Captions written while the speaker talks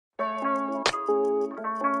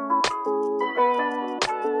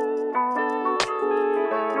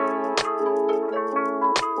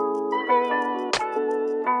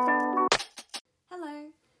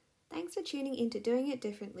for tuning into Doing It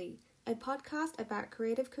Differently, a podcast about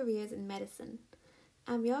creative careers in medicine.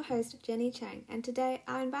 I'm your host, Jenny Chang, and today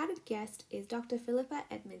our invited guest is Dr Phillipa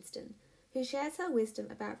Edminston, who shares her wisdom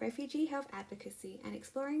about refugee health advocacy and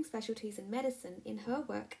exploring specialties in medicine in her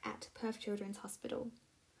work at Perth Children's Hospital.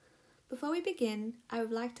 Before we begin, I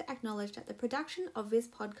would like to acknowledge that the production of this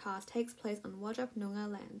podcast takes place on Whadjuk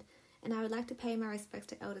Noongar land, and I would like to pay my respects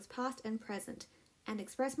to elders past and present, and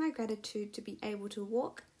express my gratitude to be able to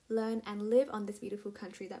walk, learn and live on this beautiful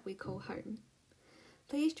country that we call home.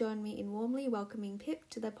 Please join me in warmly welcoming Pip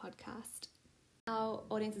to the podcast. Our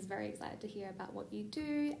audience is very excited to hear about what you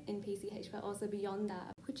do in PCH, but also beyond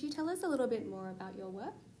that. Could you tell us a little bit more about your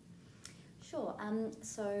work? Sure.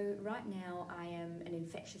 So right now I am an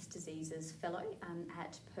infectious diseases fellow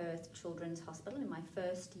at Perth Children's Hospital in my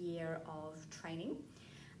first year of training.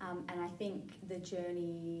 And I think the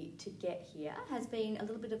journey to get here has been a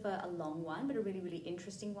little bit of a long one, but a really, really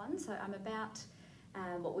interesting one. So I'm about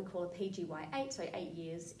what we call a PGY8, so 8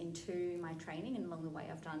 years into my training, and along the way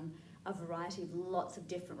I've done a variety of lots of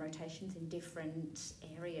different rotations in different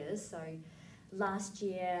areas. So last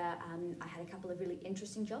year I had a couple of really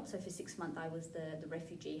interesting jobs. So for 6 months I was the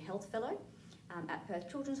refugee health fellow at Perth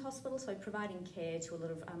Children's Hospital, so providing care to a lot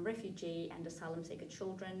of refugee and asylum seeker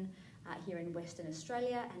children here in Western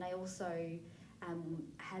Australia. And I also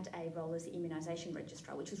had a role as the immunisation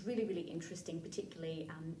registrar, which was really, really interesting, particularly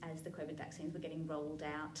as the COVID vaccines were getting rolled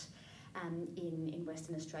out in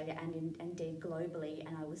Western Australia and indeed globally.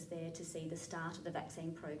 And I was there to see the start of the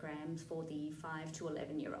vaccine programs for the 5 to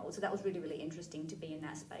 11-year-olds. So that was really, really interesting to be in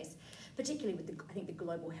that space, particularly with the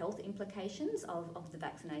global health implications of the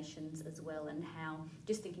vaccinations as well, and how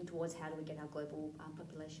just thinking towards how do we get our global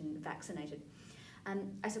population vaccinated.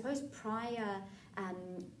 I suppose prior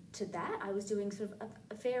to that, I was doing sort of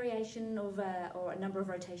a variation of or a number of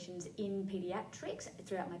rotations in paediatrics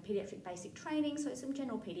throughout my paediatric basic training. So some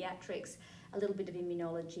general paediatrics, a little bit of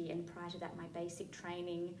immunology, and prior to that, my basic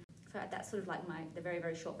training. So that's sort of like the very,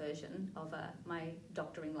 very short version of my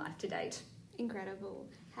doctoring life to date. Incredible.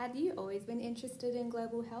 Have you always been interested in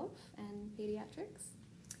global health and paediatrics?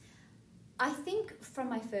 I think from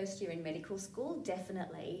my first year in medical school,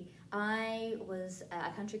 definitely. I was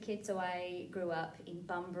a country kid, so I grew up in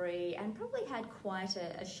Bunbury and probably had quite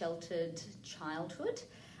a sheltered childhood.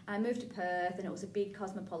 I moved to Perth and it was a big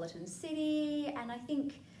cosmopolitan city, and I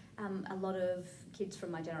think a lot of kids from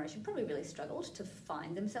my generation probably really struggled to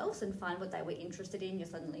find themselves and find what they were interested in. You're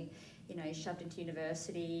suddenly, shoved into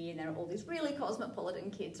university and there are all these really cosmopolitan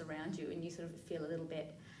kids around you, and you sort of feel a little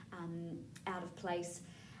bit out of place.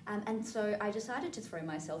 And so I decided to throw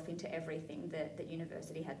myself into everything that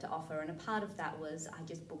university had to offer, and a part of that was I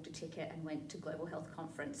just booked a ticket and went to Global Health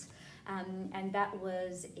Conference, and that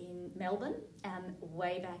was in Melbourne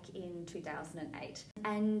way back in 2008.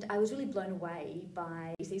 And I was really blown away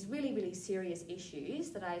by these really, really serious issues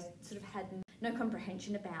that I sort of had no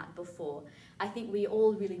comprehension about before. I think we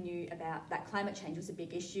all really knew about that climate change was a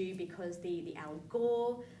big issue because the Al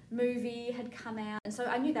Gore movie had come out, and so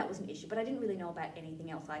I knew that was an issue, but I didn't really know about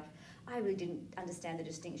anything else. Like, I really didn't understand the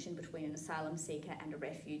distinction between an asylum seeker and a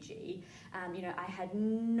refugee. I had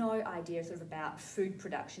no idea sort of about food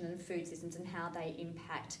production and food systems and how they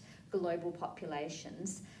impact global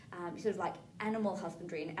populations, sort of like animal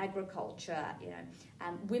husbandry and agriculture,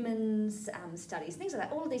 women's studies, things like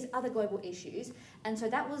that, all of these other global issues. And so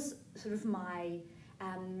that was sort of my,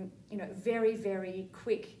 very, very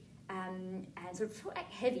quick and sort of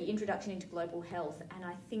heavy introduction into global health. And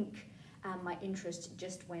I think my interest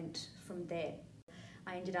just went from there.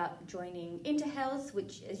 I ended up joining InterHealth,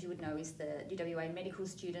 which, as you would know, is the UWA medical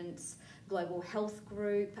students' global health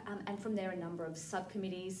group, and from there a number of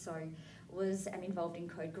subcommittees. So was involved in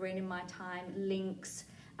Code Green in my time, Links,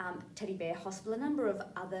 Teddy Bear Hospital, a number of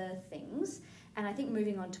other things. And I think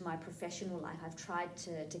moving on to my professional life, I've tried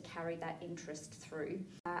to carry that interest through.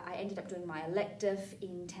 I ended up doing my elective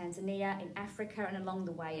in Tanzania, in Africa, and along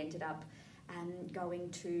the way ended up going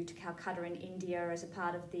to Calcutta in India as a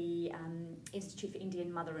part of the Institute for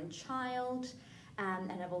Indian Mother and Child.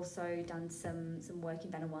 And I've also done some work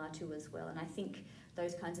in Vanuatu as well. And I think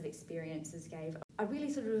those kinds of experiences gave a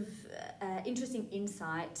really sort of interesting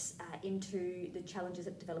insight into the challenges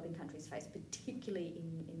that developing countries face, particularly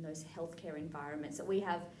in those healthcare environments that we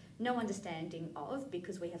have no understanding of,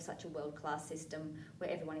 because we have such a world-class system where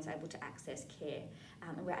everyone is able to access care,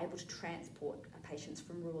 and we're able to transport patients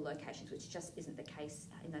from rural locations, which just isn't the case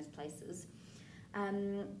in those places.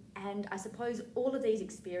 And I suppose all of these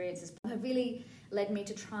experiences have really led me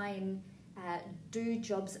to try and do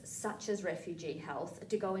jobs such as refugee health,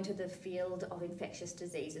 to go into the field of infectious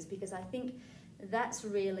diseases, because I think that's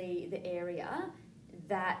really the area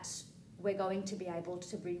that we're going to be able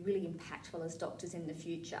to be really impactful as doctors in the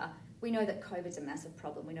future. We know that COVID's a massive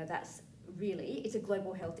problem. We know it's a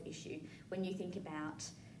global health issue. When you think about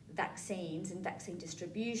vaccines and vaccine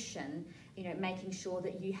distribution, making sure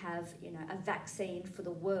that you have, a vaccine for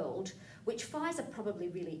the world, which Pfizer probably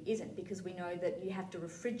really isn't, because we know that you have to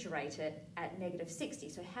refrigerate it at -60.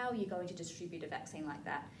 So how are you going to distribute a vaccine like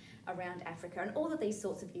that around Africa? And all of these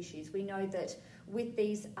sorts of issues, we know that with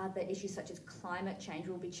these other issues such as climate change,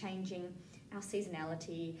 we'll be changing our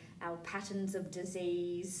seasonality, our patterns of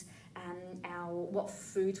disease, what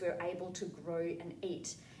foods we're able to grow and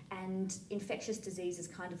eat. And infectious diseases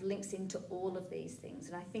kind of links into all of these things.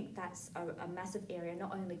 And I think that's a massive area,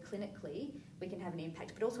 not only clinically we can have an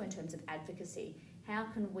impact, but also in terms of advocacy. How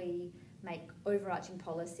can we make overarching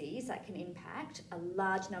policies that can impact a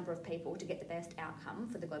large number of people to get the best outcome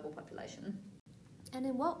for the global population? And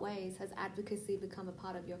in what ways has advocacy become a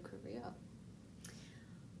part of your career?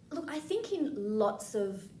 Look, I think in lots of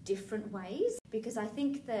different ways, because I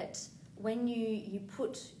think that when you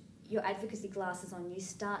put your advocacy glasses on, you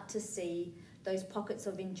start to see those pockets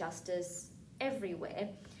of injustice everywhere.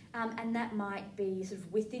 And that might be sort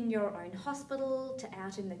of within your own hospital, to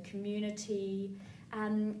out in the community,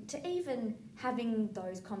 to even having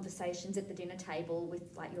those conversations at the dinner table with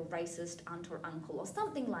like your racist aunt or uncle or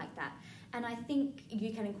something like that. And I think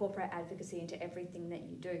you can incorporate advocacy into everything that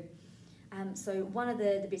you do. So one of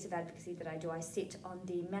the bits of advocacy that I do, I sit on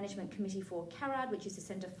the management committee for CARAD, which is the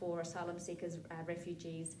Centre for Asylum Seekers,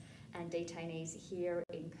 Refugees and Detainees here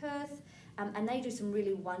in Perth. And they do some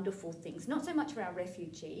really wonderful things, not so much for our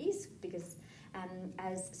refugees, because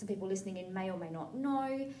as some people listening in may or may not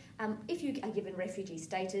know, if you are given refugee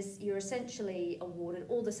status, you're essentially awarded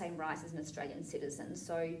all the same rights as an Australian citizen.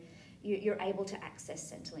 So you're able to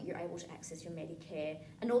access Centrelink, you're able to access your Medicare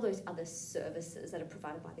and all those other services that are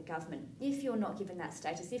provided by the government. If you're not given that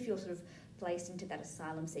status, if you're sort of placed into that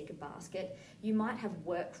asylum seeker basket, you might have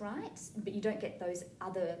work rights, but you don't get those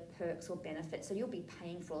other perks or benefits, so you'll be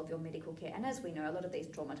paying for all of your medical care. And as we know, a lot of these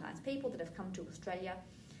traumatised people that have come to Australia,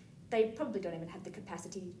 they probably don't even have the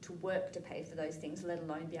capacity to work to pay for those things, let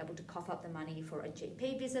alone be able to cough up the money for a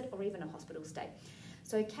GP visit or even a hospital stay.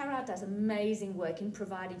 So CARAD does amazing work in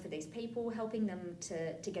providing for these people, helping them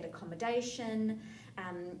to get accommodation,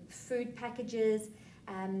 food packages.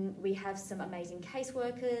 We have some amazing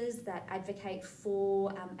caseworkers that advocate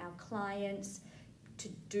for our clients to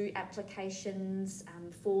do applications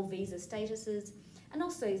for visa statuses, and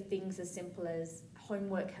also things as simple as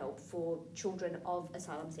homework help for children of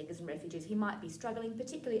asylum seekers and refugees who might be struggling,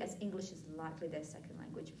 particularly as English is likely their second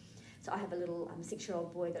language. So I have a little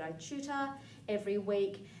 6-year-old boy that I tutor every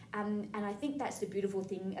week, and I think that's the beautiful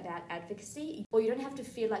thing about advocacy. Or you don't have to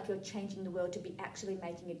feel like you're changing the world to be actually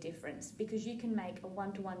making a difference, because you can make a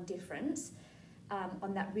one-to-one difference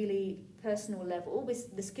on that really personal level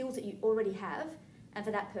with the skills that you already have, and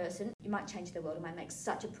for that person, you might change the world. It might make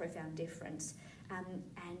such a profound difference,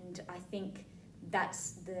 and I think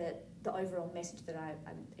that's the overall message that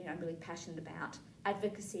I'm really passionate about.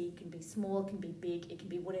 Advocacy can be small, can be big, it can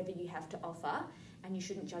be whatever you have to offer, and you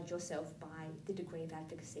shouldn't judge yourself by the degree of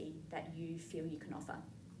advocacy that you feel you can offer.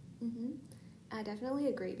 Mm-hmm. I definitely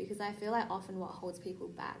agree, because I feel like often what holds people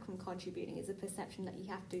back from contributing is a perception that you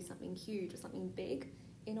have to do something huge or something big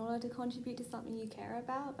in order to contribute to something you care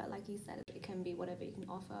about, but like you said, it can be whatever you can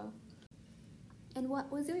offer. And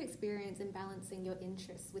what was your experience in balancing your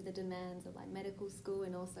interests with the demands of like medical school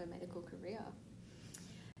and also medical career?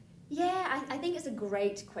 Yeah, I think it's a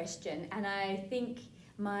great question, and I think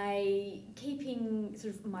my keeping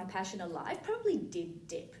sort of my passion alive probably did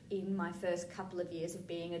dip in my first couple of years of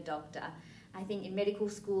being a doctor. I think in medical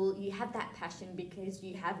school you have that passion because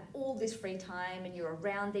you have all this free time and you're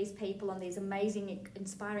around these people on these amazing,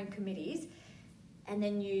 inspiring committees. And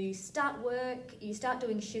then you start work, you start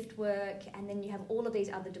doing shift work, and then you have all of these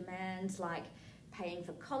other demands like paying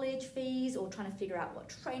for college fees or trying to figure out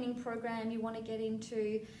what training program you want to get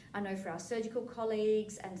into. I know for our surgical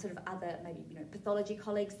colleagues and sort of other maybe pathology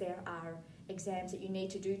colleagues, there are exams that you need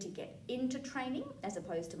to do to get into training, as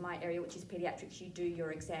opposed to my area, which is paediatrics. You do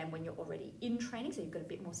your exam when you're already in training, so you've got a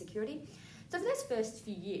bit more security. So for those first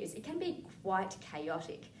few years, it can be quite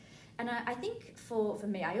chaotic. And I think for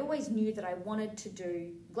me, I always knew that I wanted to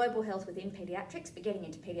do global health within paediatrics, but getting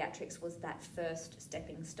into paediatrics was that first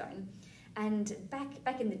stepping stone. And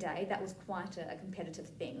back in the day, that was quite a competitive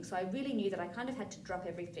thing. So I really knew that I kind of had to drop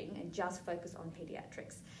everything and just focus on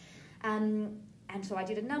paediatrics. And so I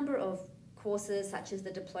did a number of courses, such as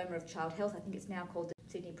the Diploma of Child Health. I think it's now called the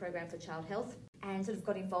Sydney Program for Child Health, and sort of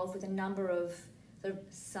got involved with a number of sort of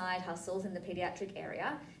side hustles in the paediatric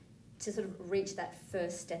area to sort of reach that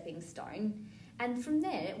first stepping stone. And from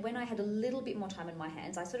there, when I had a little bit more time in my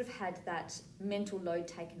hands, I sort of had that mental load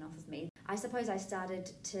taken off of me. I suppose I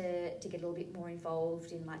started to get a little bit more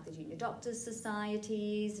involved in like the junior doctors'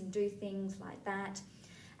 societies and do things like that.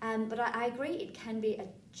 But I agree it can be a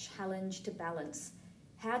challenge to balance.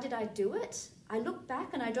 How did I do it? I look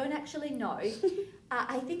back and I don't actually know.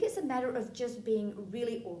 I think it's a matter of just being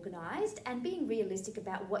really organised and being realistic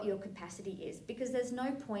about what your capacity is, because there's no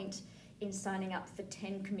point in signing up for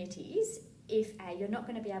 10 committees if A, you're not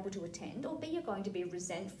going to be able to attend, or B, you're going to be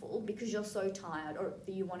resentful because you're so tired, or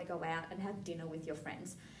you want to go out and have dinner with your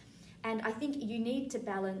friends. And I think you need to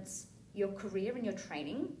balance your career and your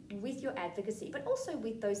training with your advocacy, but also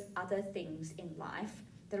with those other things in life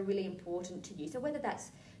that are really important to you. So whether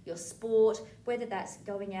that's your sport, whether that's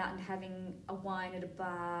going out and having a wine at a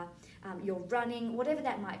bar, you're running, whatever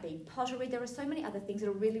that might be, pottery, there are so many other things that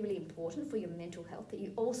are really, really important for your mental health that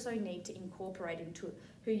you also need to incorporate into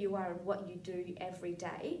who you are and what you do every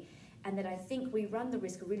day. And that I think we run the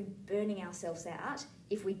risk of really burning ourselves out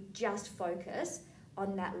if we just focus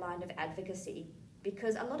on that line of advocacy.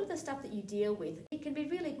 Because a lot of the stuff that you deal with, it can be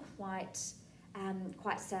really quite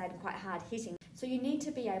sad and quite hard hitting. So you need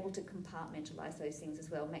to be able to compartmentalise those things as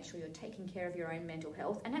well. Make sure you're taking care of your own mental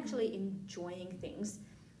health and actually enjoying things.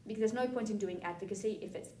 Because there's no point in doing advocacy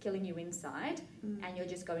if it's killing you inside and you're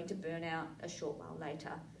just going to burn out a short while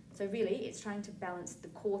later. So really, it's trying to balance the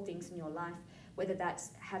core things in your life, whether that's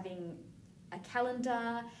having a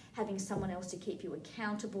calendar, having someone else to keep you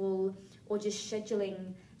accountable, or just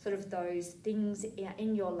scheduling sort of those things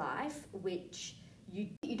in your life which you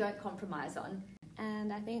don't compromise on.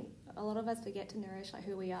 And I think a lot of us forget to nourish like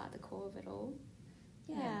who we are at the core of it all.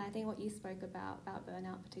 Yeah, I think what you spoke about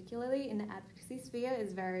burnout, particularly in the advocacy sphere,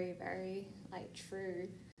 is very, very like true.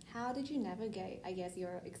 How did you navigate, I guess,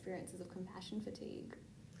 your experiences of compassion fatigue?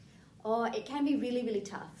 Oh, it can be really, really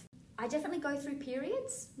tough. I definitely go through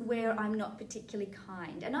periods where I'm not particularly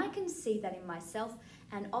kind, and I can see that in myself,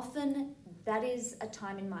 and often that is a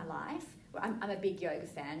time in my life where I'm a big yoga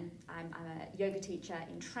fan. I'm a yoga teacher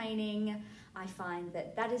in training. I find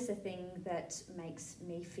that is the thing that makes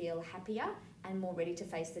me feel happier and more ready to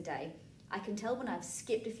face the day. I can tell when I've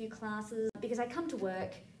skipped a few classes because I come to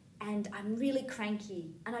work and I'm really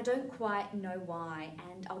cranky and I don't quite know why,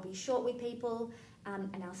 and I'll be short with people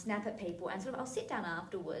and I'll snap at people, and sort of I'll sit down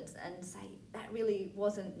afterwards and say, that really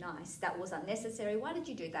wasn't nice, that was unnecessary, why did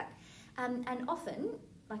you do that? And often,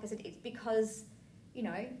 like I said, it's because, you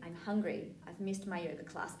know, I'm hungry, I've missed my yoga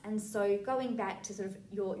class. And so going back to sort of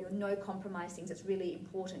your no compromise things, it's really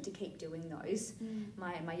important to keep doing those.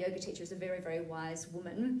 My yoga teacher is a very, very wise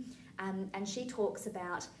woman, and she talks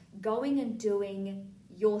about going and doing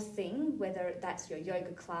your thing, whether that's your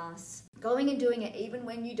yoga class, going and doing it even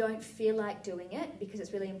when you don't feel like doing it, because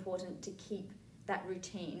it's really important to keep that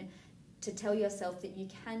routine, to tell yourself that you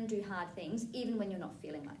can do hard things even when you're not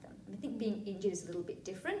feeling like them. I think being injured is a little bit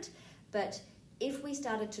different, but if we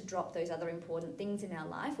started to drop those other important things in our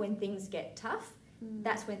life, when things get tough,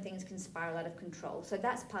 that's when things can spiral out of control. So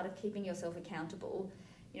that's part of keeping yourself accountable.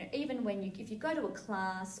 You know, even when if you go to a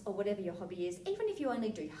class or whatever your hobby is, even if you only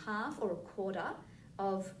do half or a quarter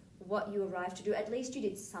of what you arrived to do, at least you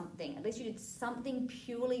did something. At least you did something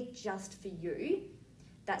purely just for you.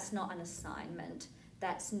 That's not an assignment.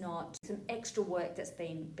 That's not some extra work that's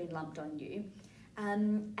been lumped on you.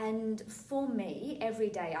 And for me, every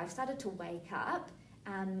day I've started to wake up,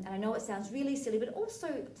 and I know it sounds really silly, but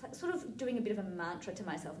also sort of doing a bit of a mantra to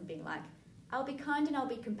myself and being like, I'll be kind and I'll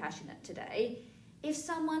be compassionate today. If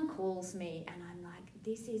someone calls me and I'm like,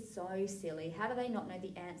 this is so silly, how do they not know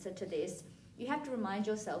the answer to this? You have to remind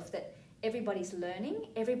yourself that everybody's learning,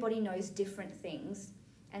 everybody knows different things,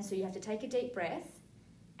 and so you have to take a deep breath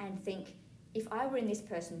and think, if I were in this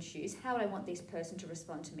person's shoes, how would I want this person to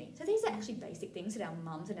respond to me? So these are actually basic things that our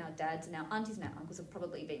mums and our dads and our aunties and our uncles have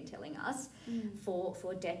probably been telling us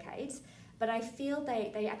for decades, but I feel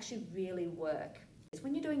they actually really work. It's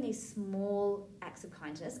when you're doing these small acts of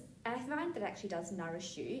kindness, and I find that actually does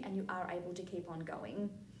nourish you and you are able to keep on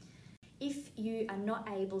going. If you are not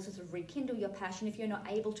able to sort of rekindle your passion, if you're not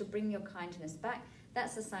able to bring your kindness back,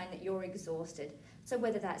 that's a sign that you're exhausted. So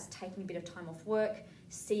whether that's taking a bit of time off work,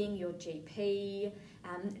 seeing your GP,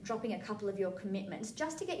 dropping a couple of your commitments,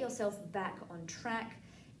 just to get yourself back on track.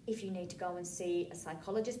 If you need to go and see a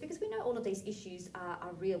psychologist, because we know all of these issues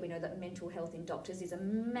are real. We know that mental health in doctors is a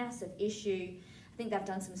massive issue. I think they've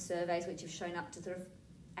done some surveys which have shown up to sort of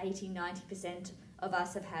 80-90% of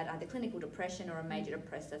us have had either clinical depression or a major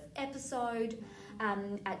depressive episode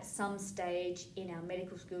at some stage in our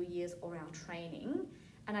medical school years or our training.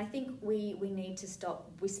 And I think we need to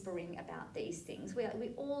stop whispering about these things.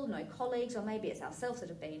 We all know colleagues, or maybe it's ourselves that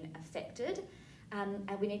have been affected, and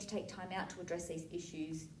we need to take time out to address these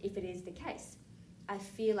issues if it is the case. I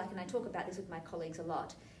feel like, and I talk about this with my colleagues a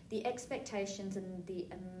lot, the expectations and the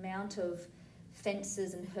amount of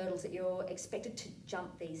fences and hurdles that you're expected to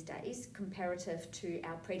jump these days comparative to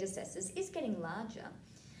our predecessors is getting larger.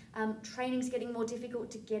 Training's getting more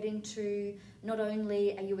difficult to get into. Not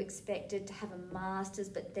only are you expected to have a master's,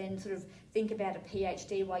 but then sort of think about a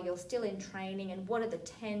PhD while you're still in training, and what are the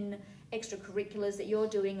 10 extracurriculars that you're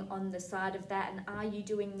doing on the side of that, and are you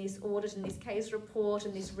doing this audit and this case report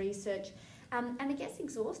and this research? And it gets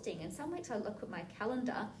exhausting. And some weeks I look at my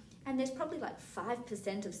calendar and there's probably like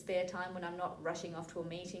 5% of spare time when I'm not rushing off to a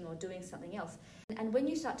meeting or doing something else. And when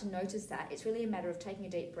you start to notice that, it's really a matter of taking a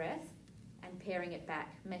deep breath and paring it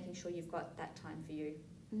back, making sure you've got that time for you.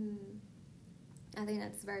 I think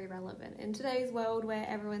that's very relevant in today's world where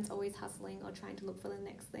everyone's always hustling or trying to look for the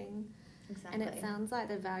next thing. Exactly. And it sounds like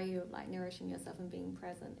the value of like nourishing yourself and being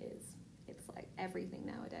present it's like everything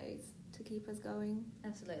nowadays to keep us going.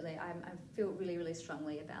 Absolutely. I feel really, really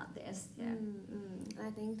strongly about this. Yeah. And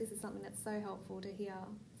I think this is something that's so helpful to hear.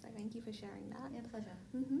 So thank you for sharing that. Yeah,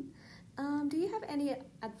 pleasure. Do you have any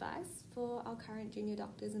advice for our current junior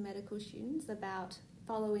doctors and medical students about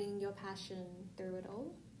following your passion through it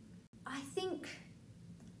all? I think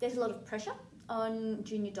there's a lot of pressure on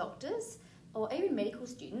junior doctors or even medical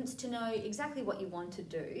students to know exactly what you want to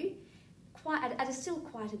do still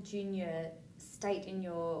quite a junior state in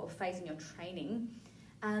your phase in your training.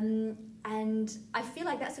 And I feel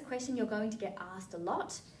like that's a question you're going to get asked a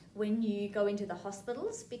lot when you go into the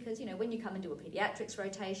hospitals, because, you know, when you come and do a paediatrics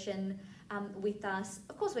rotation with us,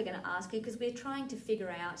 of course we're going to ask you because we're trying to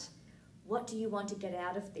figure out what do you want to get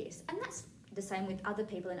out of this. And that's the same with other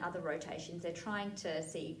people in other rotations. They're trying to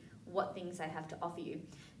see what things they have to offer you.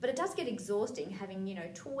 But it does get exhausting having,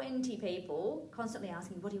 20 people constantly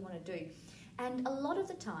asking, what do you want to do? And a lot of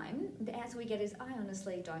the time, the answer we get is, I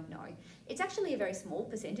honestly don't know. It's actually a very small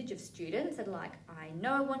percentage of students that are like, I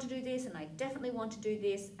know I want to do this and I definitely want to do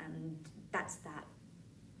this, and that's that.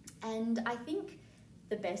 And I think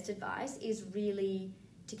the best advice is really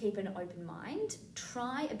to keep an open mind.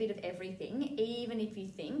 Try a bit of everything, even if you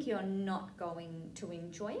think you're not going to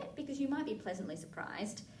enjoy it, because you might be pleasantly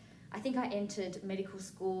surprised. I think I entered medical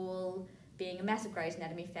school being a massive Grey's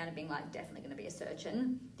Anatomy fan and being like, definitely going to be a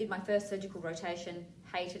surgeon. Did my first surgical rotation,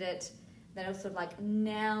 hated it. Then I was sort of like,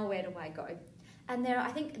 now where do I go? And I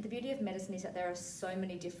think the beauty of medicine is that there are so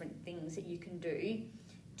many different things that you can do.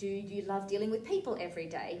 Do you love dealing with people every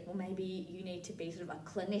day? Well, maybe you need to be sort of a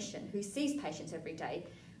clinician who sees patients every day.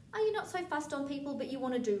 Are you not so fussed on people, but you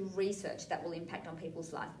want to do research that will impact on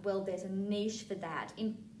people's life? Well, there's a niche for that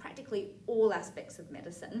in practically all aspects of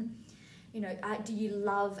medicine. Do you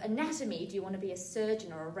love anatomy? Do you want to be a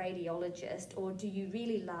surgeon or a radiologist? Or do you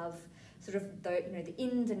really love sort of the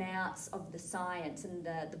ins and outs of the science and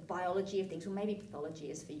the biology of things? Or maybe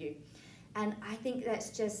pathology is for you. And I think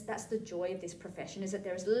that's the joy of this profession, is that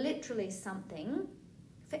there is literally something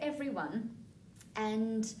for everyone.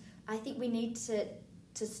 And I think we need to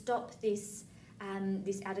stop this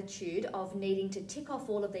attitude of needing to tick off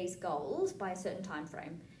all of these goals by a certain time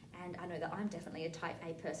frame. And I know that I'm definitely a type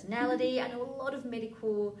A personality. I know a lot of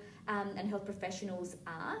medical and health professionals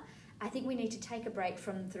are. I think we need to take a break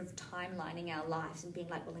from sort of timelining our lives and being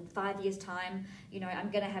like, well, in 5 years' time,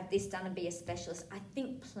 I'm going to have this done and be a specialist. I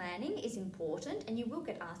think planning is important, and you will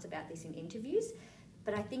get asked about this in interviews.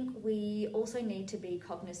 But I think we also need to be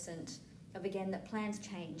cognizant of, again, that plans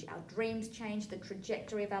change, our dreams change, the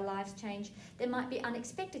trajectory of our lives change. There might be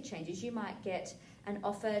unexpected changes. You might get an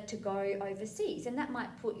offer to go overseas, and that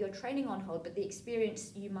might put your training on hold, but the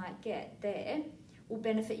experience you might get there will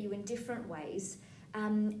benefit you in different ways.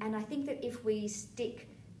 And I think that if we stick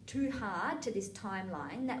too hard to this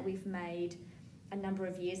timeline that we've made a number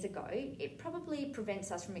of years ago, it probably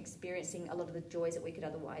prevents us from experiencing a lot of the joys that we could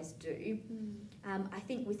otherwise do. I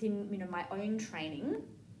think within my own training,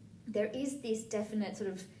 there is this definite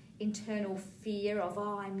sort of internal fear of,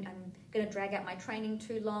 I'm going to drag out my training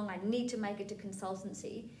too long, I need to make it to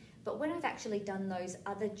consultancy. But when I've actually done those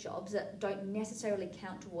other jobs that don't necessarily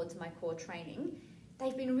count towards my core training,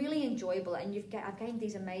 they've been really enjoyable, and I've gained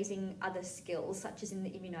these amazing other skills, such as in the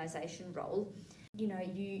immunisation role.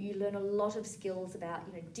 You learn a lot of skills about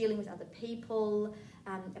dealing with other people,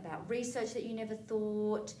 about research that you never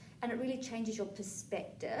thought, and it really changes your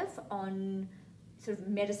perspective on sort of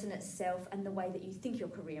medicine itself and the way that you think your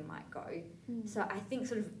career might go. So I think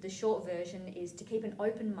sort of the short version is to keep an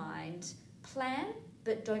open mind, plan,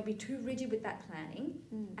 but don't be too rigid with that planning,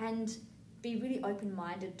 and be really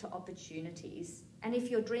open-minded to opportunities. And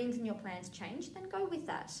if your dreams and your plans change, then go with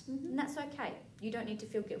that. And that's okay. You don't need to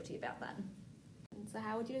feel guilty about that. So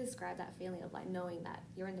how would you describe that feeling of like knowing that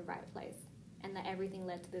you're in the right place and that everything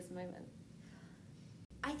led to this moment?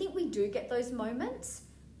 I think we do get those moments,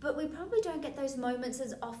 but we probably don't get those moments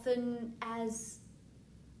as often as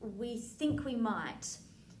we think we might.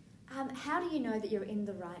 How do you know that you're in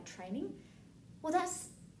the right training? Well,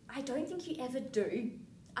 I don't think you ever do.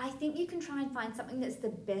 I think you can try and find something that's the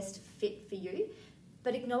best fit for you,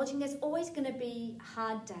 but acknowledging there's always going to be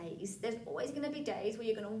hard days. There's always going to be days where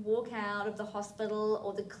you're going to walk out of the hospital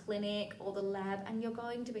or the clinic or the lab and you're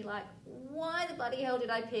going to be like, why the bloody hell did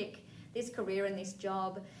I pick this career and this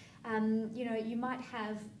job? You might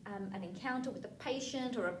have an encounter with a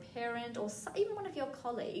patient or a parent or even one of your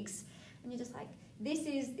colleagues, and you're just like, this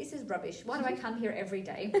is rubbish. Why do I come here every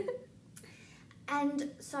day?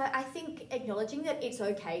 And so I think acknowledging that it's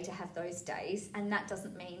okay to have those days, and that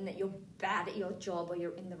doesn't mean that you're bad at your job or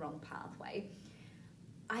you're in the wrong pathway.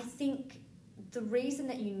 I think the reason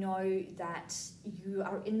that you know that you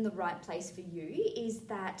are in the right place for you is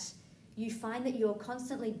that you find that you're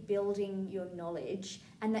constantly building your knowledge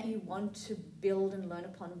and that you want to build and learn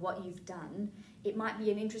upon what you've done. It might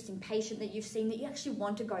be an interesting patient that you've seen that you actually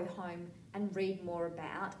want to go home and read more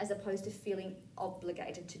about, as opposed to feeling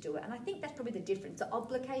obligated to do it. And I think that's probably the difference, the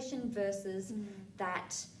obligation versus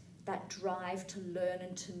that drive to learn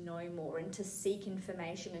and to know more and to seek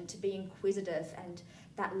information and to be inquisitive, and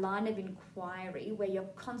that line of inquiry where you're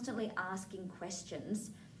constantly asking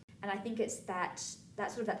questions. And I think it's that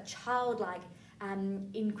childlike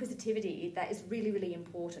inquisitivity that is really, really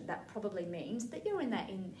important. That probably means that you're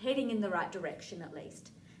heading in the right direction at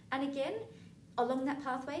least. And again, along that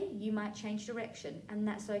pathway, you might change direction, and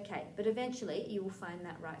that's okay. But eventually, you will find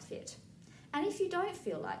that right fit. And if you don't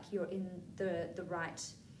feel like you're in the right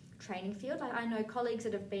training field, like I know colleagues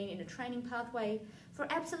that have been in a training pathway for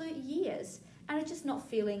absolute years and are just not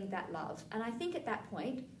feeling that love. And I think at that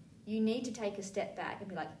point, you need to take a step back and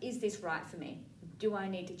be like, is this right for me? Do I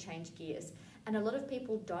need to change gears? And a lot of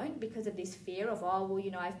people don't, because of this fear of,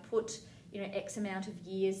 I've put, X amount of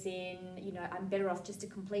years in, I'm better off just to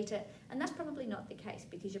complete it. And that's probably not the case,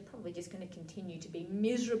 because you're probably just going to continue to be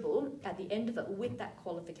miserable at the end of it with that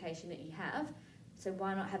qualification that you have. So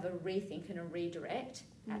why not have a rethink and a redirect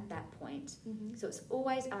at that point? Mm-hmm. So it's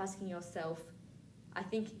always asking yourself, I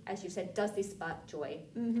think, as you said, does this spark joy?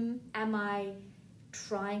 Mm-hmm. Am I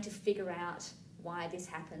trying to figure out why this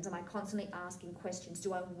happens? Am I constantly asking questions?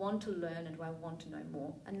 Do I want to learn and do I want to know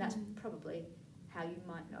more? And that's probably how you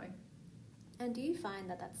might know. And do you find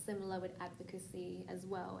that that's similar with advocacy as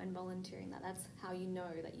well and volunteering, that that's how you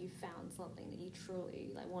know that you found something that you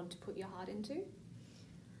truly want to put your heart into?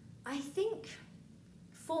 I think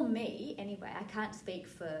for me, anyway, I can't speak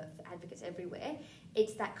for advocates everywhere,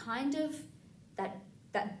 it's that kind of,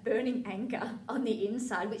 that burning anger on the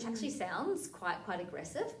inside, which actually sounds quite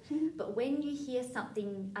aggressive, but when you hear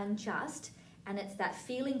something unjust and it's that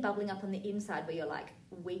feeling bubbling up on the inside where you're like,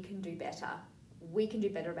 we can do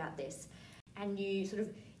better about this, and you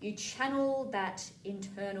channel that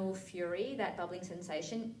internal fury, that bubbling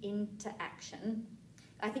sensation, into action,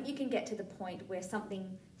 I think you can get to the point where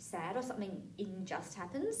something sad or something unjust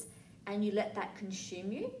happens and you let that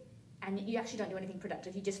consume you and you actually don't do anything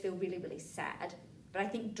productive, you just feel really, really sad. But I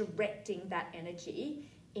think directing that energy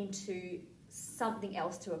into something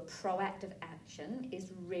else, to a proactive action,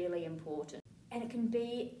 is really important. And it can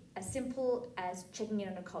be as simple as checking in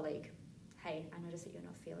on a colleague. Hey, I notice that you're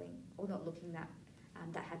not feeling or not looking that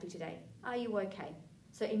happy today. Are you okay?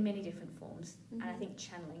 So in many different forms. Mm-hmm. And I think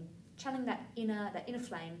channeling that inner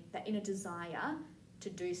flame, that inner desire to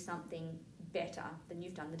do something better than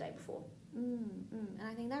you've done the day before. And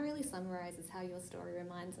I think that really summarises how your story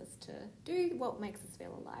reminds us to do what makes us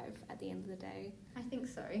feel alive at the end of the day. I think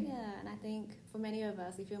so. Yeah, and I think for many of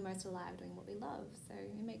us, we feel most alive doing what we love, so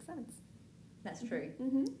it makes sense. That's true.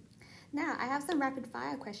 Mm-hmm. Now, I have some rapid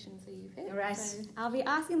fire questions for you, Pip. All right. So I'll be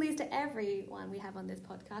asking these to everyone we have on this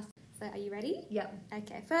podcast. So are you ready? Yep.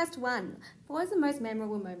 Okay, first one. What was the most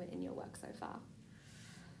memorable moment in your work so far?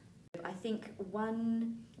 I think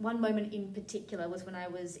one moment in particular was when I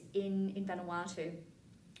was in Vanuatu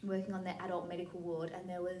working on the adult medical ward, and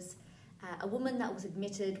there was a woman that was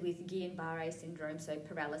admitted with Guillain-Barré syndrome, so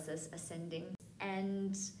paralysis ascending,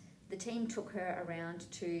 and the team took her around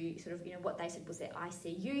to what they said was their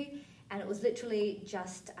ICU, and it was literally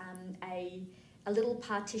just a little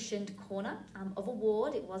partitioned corner of a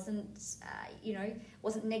ward. It wasn't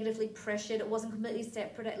wasn't negatively pressured, it wasn't completely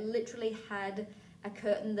separate, it literally had a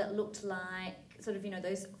curtain that looked like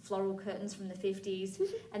those floral curtains from the 50s,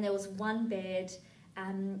 and there was one bed,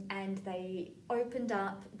 and they opened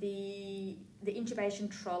up the intubation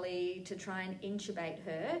trolley to try and intubate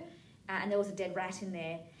her, and there was a dead rat in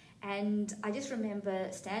there, And I just remember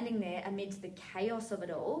standing there amidst the chaos of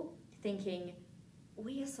it all, thinking,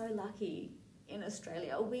 we are so lucky in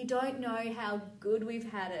Australia. We don't know how good we've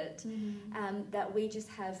had it, that we just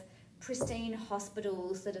have pristine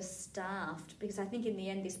hospitals that are staffed. Because I think in the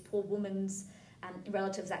end, this poor woman's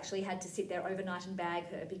relatives actually had to sit there overnight and bag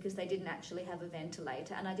her because they didn't actually have a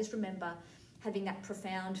ventilator. And I just remember having that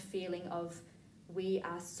profound feeling of we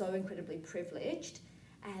are so incredibly privileged,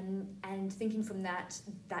 and thinking from that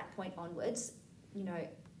point onwards, you know,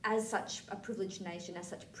 as such a privileged nation, as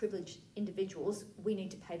such privileged individuals, we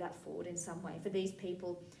need to pay that forward in some way for these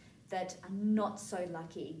people that are not so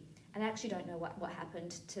lucky. And I actually don't know what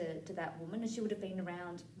happened to that woman, and she would have been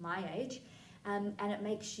around my age, and it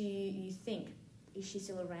makes you think, is she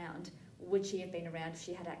still around? Would she have been around if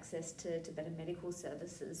she had access to better medical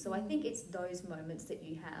services? So I think it's those moments that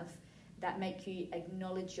you have that make you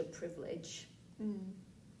acknowledge your privilege.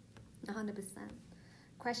 100%.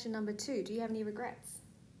 Question number 2, do you have any regrets?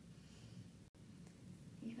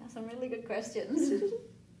 You've asked some really good questions.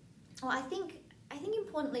 Well, I think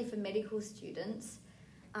importantly for medical students,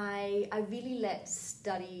 I really let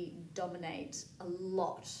study dominate a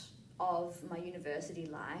lot of my university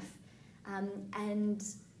life. And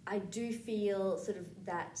I do feel sort of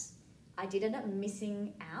that I did end up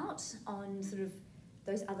missing out on sort of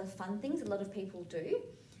those other fun things a lot of people do.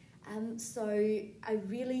 So I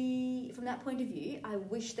really, from that point of view, I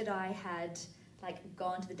wish that I had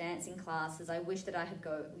gone to the dancing classes. I wish that I had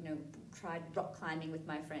tried rock climbing with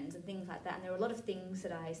my friends and things like that. And there were a lot of things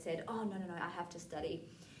that I said, oh, no, I have to study.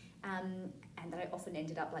 And that I often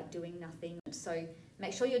ended up doing nothing. So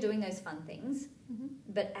make sure you're doing those fun things,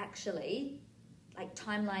 but actually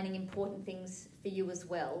timelining important things for you as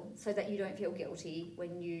well, so that you don't feel guilty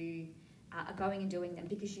when you are going and doing them,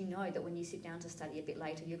 because you know that when you sit down to study a bit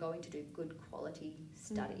later, you're going to do good quality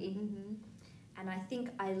study. And I think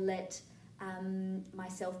I let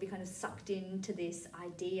myself be kind of sucked into this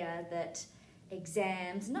idea that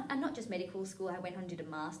exams, not just medical school, I went on and did a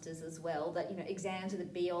master's as well, that exams are the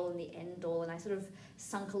be all and the end all, and I sort of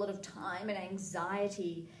sunk a lot of time and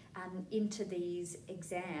anxiety into these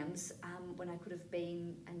exams when I could have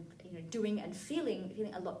been doing and feeling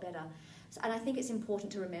a lot better. So, and I think it's important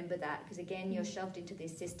to remember that, because again, you're shoved into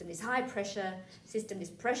this system, this high pressure system, this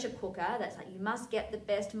pressure cooker that's you must get the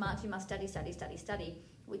best marks, you must study,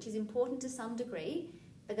 which is important to some degree,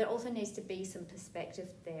 but there also needs to be some perspective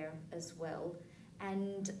there as well.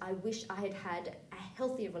 And I wish I had had a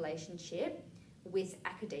healthier relationship with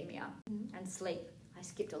academia and sleep. I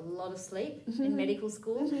skipped a lot of sleep in medical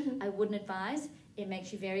school. I wouldn't advise. It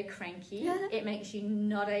makes you very cranky. It makes you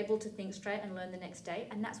not able to think straight and learn the next day,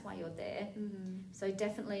 and that's why you're there. So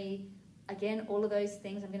definitely, again, all of those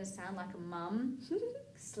things, I'm going to sound like a mum.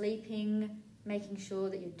 Sleeping, making sure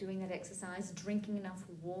that you're doing that exercise, drinking enough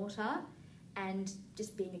water, and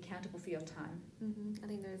just being accountable for your time. I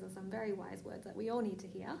think those are some very wise words that we all need to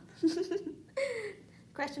hear.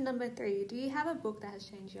 Question number 3, do you have a book that has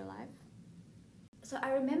changed your life? So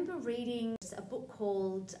I remember reading a book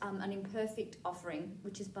called An Imperfect Offering,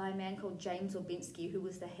 which is by a man called James Orbinski, who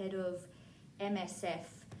was the head of MSF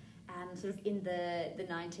sort of in the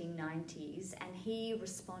 1990s, and he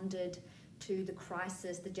responded to the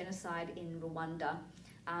crisis, the genocide in Rwanda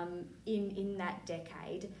in that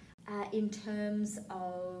decade. In terms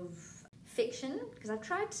of fiction, because I've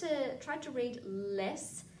tried to read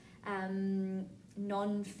less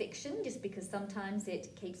non-fiction, just because sometimes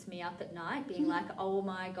it keeps me up at night being like, oh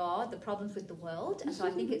my god, the problems with the world. And so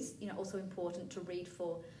I think it's also important to read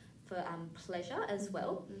for pleasure as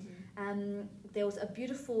well. There was a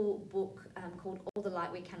beautiful book called All the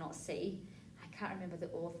Light We Cannot See. I can't remember the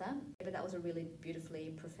author, but that was a really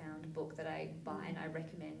beautifully profound book that I buy and I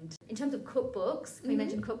recommend. In terms of cookbooks, we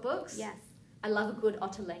mentioned cookbooks. Yes. I love a good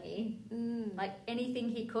ottolenghi. Anything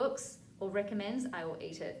he cooks or recommends, I will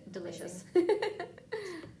eat it. Delicious.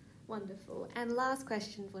 Wonderful. And last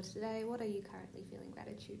question for today, what are you currently feeling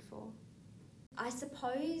gratitude for? I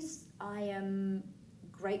suppose I am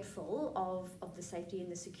grateful of the safety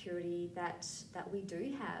and the security that we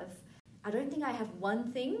do have. I don't think I have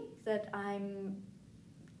one thing that I'm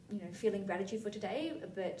feeling gratitude for today,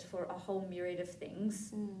 but for a whole myriad of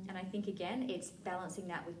things. And I think, again, it's balancing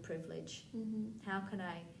that with privilege. How can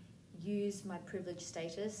I use my privileged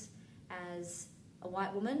status as a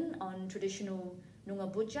white woman on traditional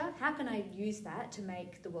Noongar Butcher? How can I use that to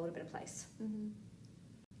make the world a better place?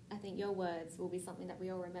 I think your words will be something that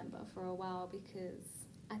we all remember for a while, because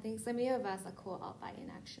I think so many of us are caught up by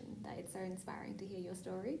inaction, that it's so inspiring to hear your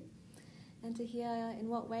story and to hear in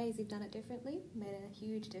what ways you've done it differently, made a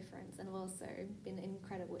huge difference, and have also been an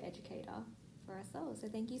incredible educator for for us all. So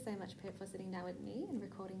thank you so much, Pip, for sitting down with me and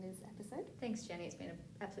recording this episode. Thanks, Jenny. It's been an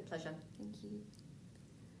absolute pleasure. Thank you.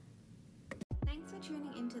 Thanks for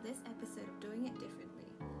tuning into this episode of Doing It Differently,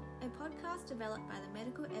 a podcast developed by the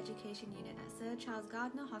Medical Education Unit at Sir Charles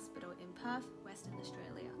Gardner Hospital in Perth, Western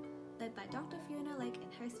Australia, led by Dr Fiona Lake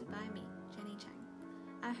and hosted by me, Jenny Chang.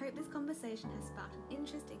 I hope this conversation has sparked an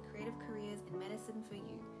interest in creative careers in medicine for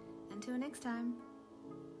you. Until next time.